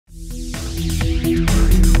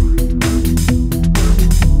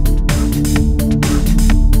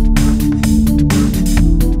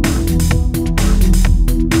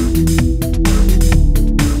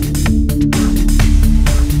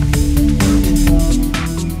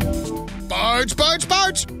Boats, boats,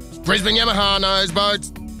 boats! Brisbane Yamaha knows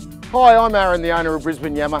boats. Hi, I'm Aaron, the owner of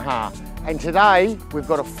Brisbane Yamaha, and today we've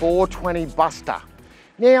got a 420 Busta.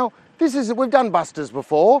 Now, we've done Bustas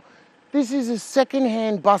before. This is a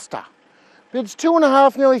second-hand Busta. It's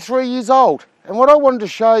 2.5, nearly 3 years old. And what I wanted to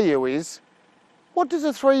show you is, what does a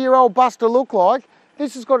 3-year-old Busta look like?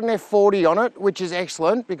 This has got an F40 on it, which is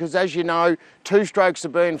excellent because, as you know, 2 strokes are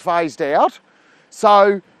being phased out.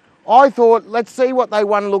 So I thought, let's see what they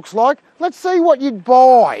one looks like. Let's see what you'd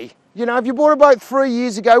buy. You know, if you bought a boat 3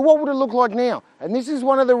 years ago, what would it look like now? And this is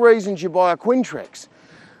one of the reasons you buy a Quintrex.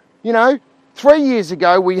 You know, 3 years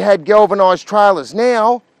ago we had galvanised trailers.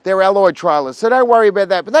 Now they're alloy trailers, so don't worry about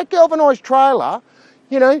that. But that galvanised trailer,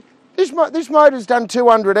 you know, this motor's done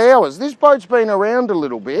 200 hours. This boat's been around a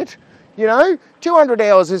little bit. You know, 200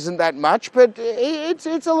 hours isn't that much, but it's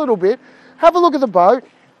a little bit. Have a look at the boat.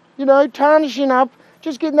 You know, tarnishing up,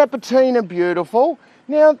 just getting that patina beautiful.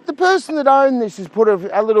 Now, the person that owned this has put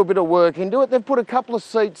a little bit of work into it. They've put a couple of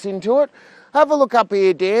seats into it. Have a look up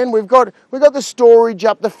here, Dan. We've got the storage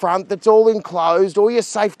up the front that's all enclosed. All your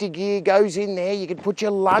safety gear goes in there. You can put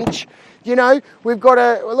your lunch. You know, we've got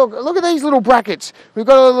look at these little brackets. We've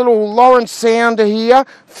got a little Lawrence sounder here,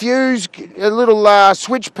 fuse, a little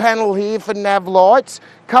switch panel here for nav lights,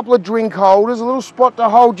 couple of drink holders, a little spot to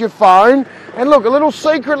hold your phone, and look, a little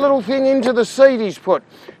secret little thing into the seat he's put.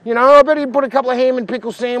 You know, I bet he'd put a couple of ham and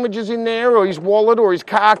pickle sandwiches in there, or his wallet, or his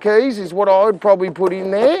car keys is what I would probably put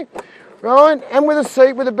in there. Right, and with a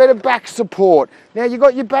seat with a bit of back support. Now you've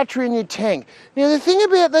got your battery in your tank. Now the thing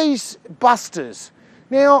about these Bustas,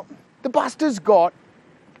 now the Busta's got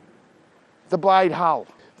the Blade Hull.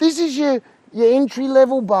 This is your entry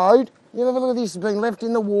level boat. You have a look at this, it's been left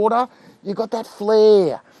in the water. You've got that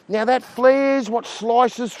flare. Now that flare is what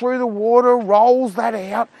slices through the water, rolls that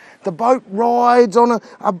out. The boat rides on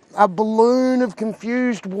a balloon of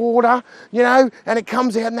confused water, you know, and it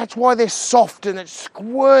comes out, and that's why they're soft, and it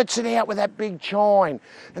squirts it out with that big chine.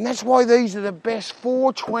 And that's why these are the best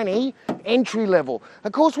 420 entry level.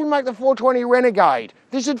 Of course, we make the 420 Renegade.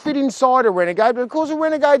 This would fit inside a Renegade, but of course a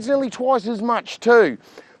Renegade's nearly twice as much too.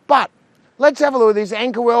 But let's have a look at these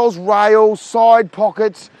anchor wells, rails, side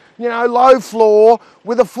pockets, you know, low floor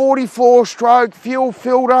with a 44 stroke fuel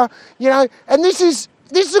filter, you know, and this is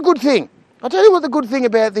a good thing. I'll tell you what the good thing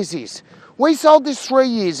about this is. We sold this 3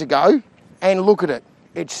 years ago, and look at it.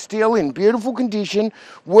 It's still in beautiful condition,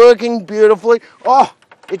 working beautifully. Oh,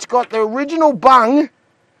 it's got the original bung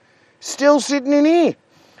still sitting in here.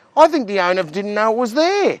 I think the owner didn't know it was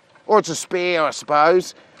there. Or it's a spare, I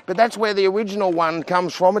suppose. But that's where the original one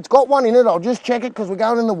comes from. It's got one in it. I'll just check it because we're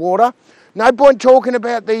going in the water. No point talking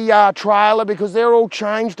about the trailer because they're all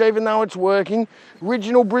changed even though it's working.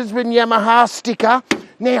 Original Brisbane Yamaha sticker.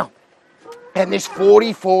 Now, and this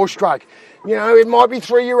 44 stroke. You know, it might be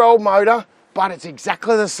 3-year-old motor, but it's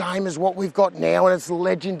exactly the same as what we've got now, and it's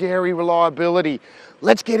legendary reliability.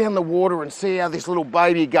 Let's get in the water and see how this little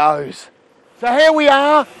baby goes. So here we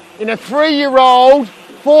are in a 3-year-old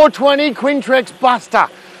 420 Quintrex Busta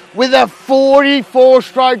with a 44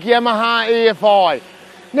 stroke Yamaha EFI.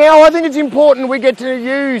 Now, I think it's important we get to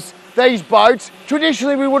use these boats.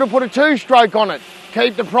 Traditionally, we would have put a 2-stroke on it,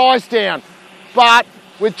 keep the price down. But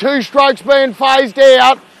with 2 strokes being phased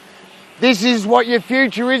out, this is what your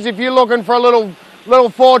future is if you're looking for a little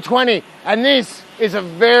 420. And this is a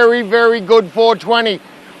very, very good 420.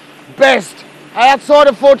 Best outside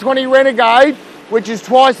of 420 Renegade, which is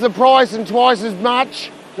twice the price and twice as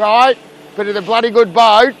much, right? But it's a bloody good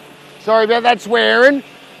boat. Sorry about that swearing.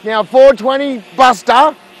 Now, 420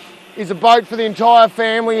 Busta is a boat for the entire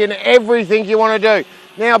family and everything you want to do.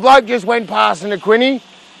 Now, a bloke just went past in a Quinny,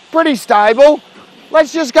 pretty stable.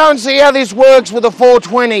 Let's just go and see how this works with a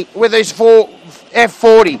 420, with this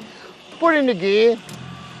F40. Put into gear.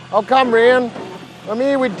 I'll come round. I'm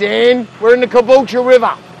here with Dan. We're in the Caboolture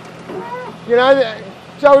River. You know,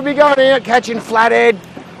 so we'll be going out catching flathead,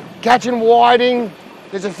 catching whiting.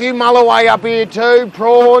 There's a few mulloway up here too,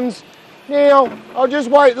 prawns. Now, I'll just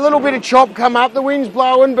wait, a little bit of chop come up, the wind's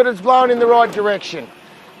blowing, but it's blowing in the right direction.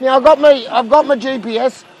 Now, I've got my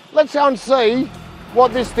GPS, let's go and see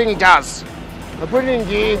what this thing does. I'll put it in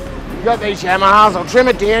gear, you've got these Yamahas, I'll trim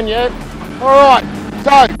it down, yeah? Alright,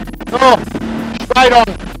 so,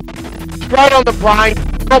 straight on the plane,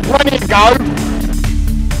 got plenty to go.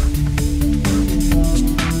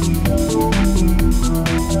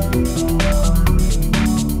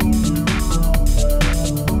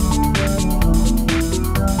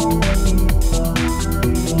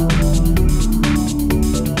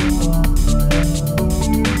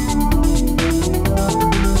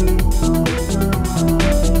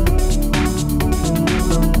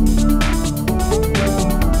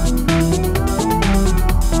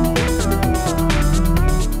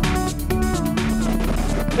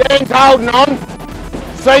 holding on.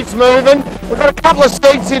 Seat's moving. We've got a couple of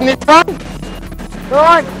seats in this one. All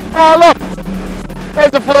right. Oh, look.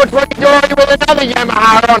 There's a 420 dory with another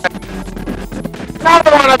Yamaha on it.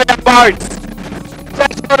 Another one of our boats. It's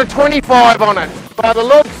actually got a 25 on it, by the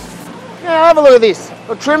looks. Now, have a look at this.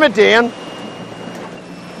 I'll trim it down.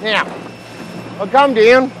 Now, I'll come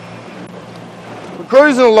down. We're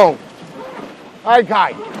cruising along.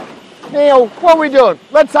 Okay. Now, what we're doing,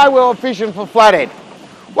 let's say we're fishing for flathead.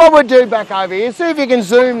 What we'll do back over here, see if you can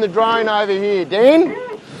zoom the drone over here, Dan.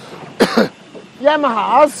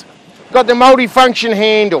 Yamaha's got the multi-function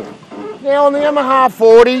handle. Now on the Yamaha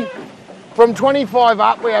 40, from 25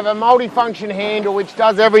 up, we have a multi-function handle which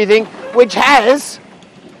does everything, which has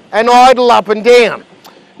an idle up and down.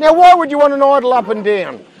 Now why would you want an idle up and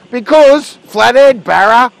down? Because flathead,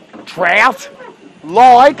 barra, trout,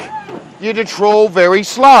 like you to trawl very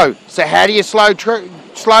slow. So how do you slow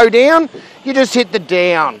down? You just hit the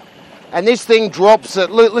down. And this thing drops it.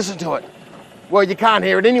 Listen to it. Well, you can't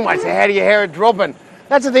hear it anyway, so how do you hear it dropping?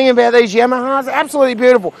 That's the thing about these Yamahas, absolutely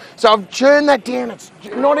beautiful. So I've turned that down, it's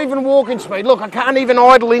not even walking speed. Look, I can't even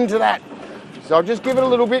idle into that. So I'll just give it a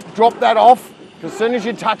little bit, drop that off. As soon as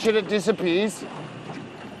you touch it, it disappears.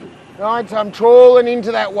 Right, so I'm trawling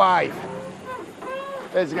into that wave.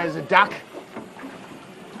 There goes a duck.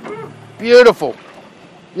 Beautiful.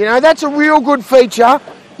 You know, that's a real good feature.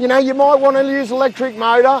 You know, you might want to use electric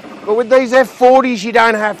motor, but with these F40s, you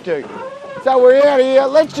don't have to. So we're out here,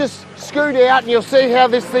 let's just scoot out and you'll see how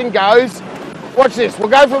this thing goes. Watch this, we'll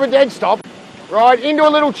go from a dead stop, right, into a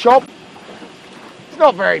little chop. It's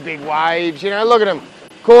not very big waves, you know, look at them.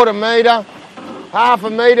 Quarter metre, half a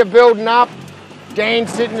metre building up.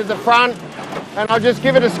 Dan's sitting at the front, and I'll just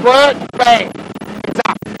give it a squirt, bang, it's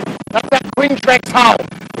up. That's that Quintrex Hull.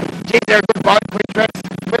 Geez, they're a good boat,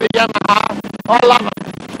 Quintrex, with a Yamaha. I love them.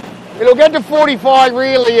 It'll get to 45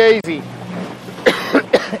 really easy.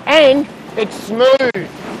 And it's smooth.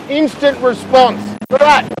 Instant response. Look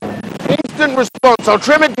at that. Instant response. I'll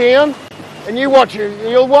trim it down, and you'll watch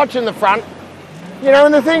in the front. You know,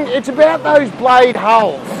 and the thing, it's about those blade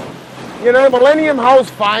hulls. You know, Millennium Hull's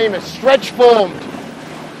famous, stretch formed.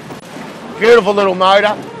 Beautiful little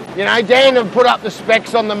motor. You know, Dan had put up the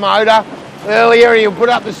specs on the motor earlier. He'll put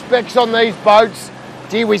up the specs on these boats.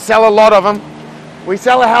 Gee, we sell a lot of them. We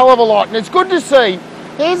sell a hell of a lot. And it's good to see,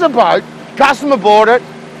 here's a boat, customer bought it,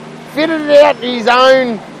 fitted it out in his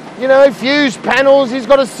own, you know, fuse panels. He's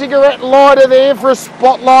got a cigarette lighter there for a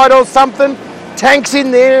spotlight or something. Tanks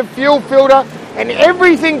in there, fuel filter, and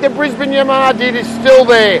everything that Brisbane Yamaha did is still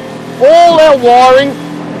there. All our wiring.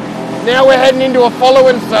 Now we're heading into a follow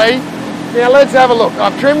and see. Now let's have a look.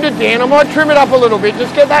 I've trimmed it down. I might trim it up a little bit.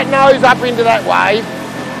 Just get that nose up into that wave.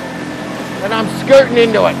 And I'm scooting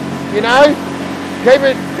into it, you know.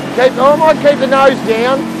 I might keep the nose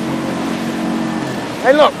down.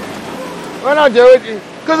 And look, when I do it,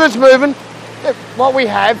 because it's moving, what we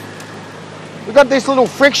have, we've got this little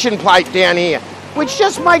friction plate down here, which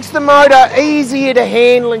just makes the motor easier to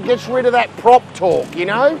handle and gets rid of that prop torque, you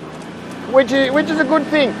know, which is a good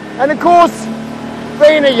thing. And of course,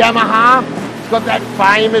 being a Yamaha, it's got that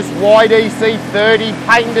famous YDC30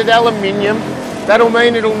 patented aluminium. That'll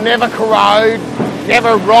mean it'll never corrode,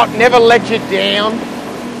 never rot, never let you down.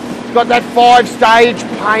 It's got that 5-stage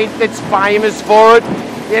paint that's famous for it,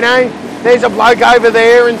 you know. There's a bloke over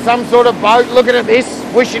there in some sort of boat looking at this,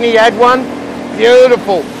 wishing he had one.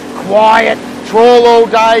 Beautiful, quiet, trawl all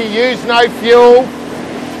day, use no fuel.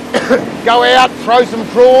 Go out, throw some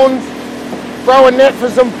prawns, throw a net for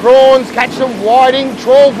some prawns, catch some whiting,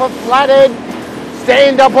 trawl for flathead,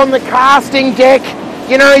 stand up on the casting deck.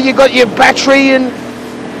 You know, you got your battery and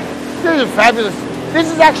this is fabulous.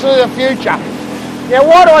 This is actually the future. Now,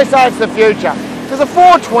 why do I say it's the future? Because a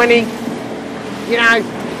 420, you know,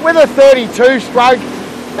 with a 32 stroke,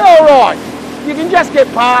 they're all right. You can just get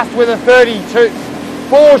past with a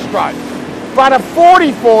 4 stroke. But a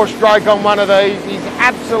 44 stroke on one of these is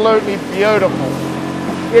absolutely beautiful.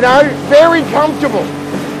 You know, very comfortable.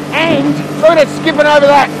 And look at it skipping over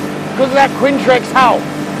that because of that Quintrex hull.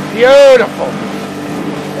 Beautiful.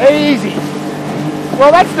 Easy.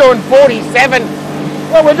 Well, that's doing 47.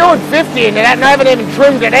 Well, we're doing 50 into that and I haven't even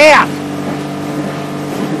trimmed it out.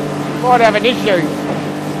 Might have an issue.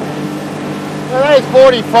 Well, there's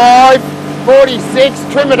 45,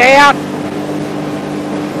 46, trim it out.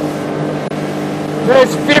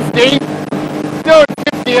 There's 50. Doing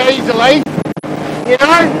 50 easily. You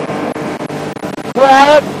know?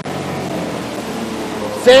 Quiet.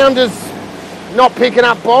 Sound is not picking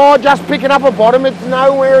up, just picking up a bottom. It's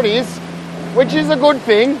know where it is, which is a good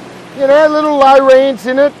thing. You know, a little low rants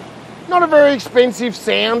in it. Not a very expensive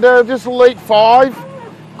sounder, just Elite 5.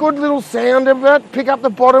 good little sound of it. Pick up the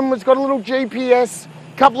bottom, it's got a little GPS,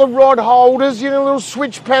 couple of rod holders, you know, a little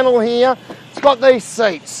switch panel here. It's got these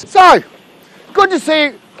seats. So, good to see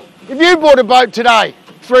you. If you bought a boat today,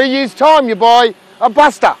 3 years' time you buy a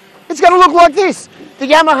Busta. It's going to look like this. The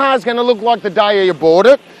Yamaha is going to look like the day you bought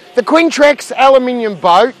it. The Quintrex aluminium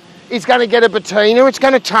boat is going to get a patina. It's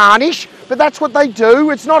going to tarnish, but that's what they do.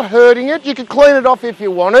 It's not hurting it. You can clean it off if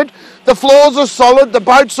you wanted. The floors are solid. The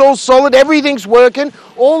boat's all solid. Everything's working.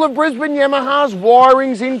 All of Brisbane Yamaha's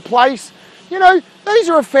wiring's in place. You know, these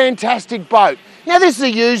are a fantastic boat. Now, this is a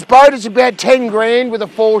used boat. It's about 10 grand with a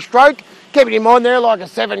 4-stroke. Keeping in mind they're like a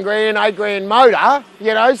 7 grand, 8 grand motor,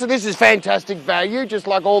 you know, so this is fantastic value, just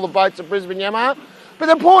like all the boats at Brisbane Yamaha. But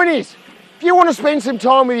the point is, if you want to spend some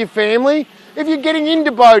time with your family, if you're getting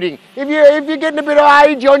into boating, if you're getting a bit of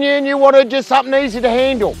age on you and you want just something easy to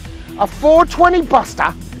handle, a 420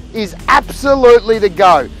 Busta is absolutely the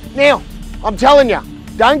go. Now, I'm telling you,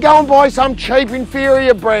 don't go and buy some cheap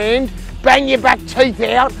inferior brand, bang your back teeth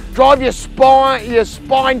out, drive your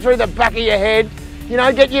spine through the back of your head, you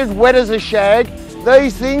know, get you as wet as a shag.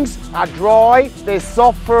 These things are dry, they're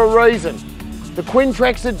soft for a reason. The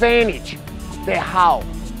Quintrex advantage, their hull.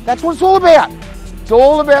 That's what it's all about. It's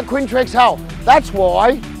all about Quintrex hull. That's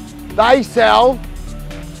why they sell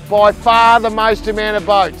by far the most amount of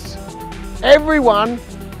boats. Everyone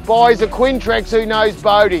buys a Quintrex who knows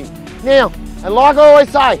boating. Now, and like I always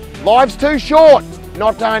say, life's too short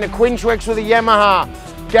not to own a Quintrex with a Yamaha.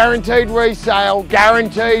 Guaranteed resale,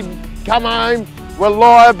 guaranteed come home,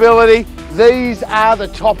 reliability. These are the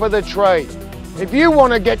top of the tree. If you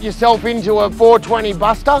want to get yourself into a 420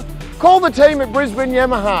 Busta, call the team at Brisbane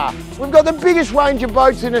Yamaha. We've got the biggest range of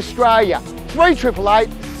boats in Australia. 3888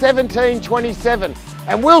 1727,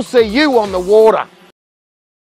 and we'll see you on the water.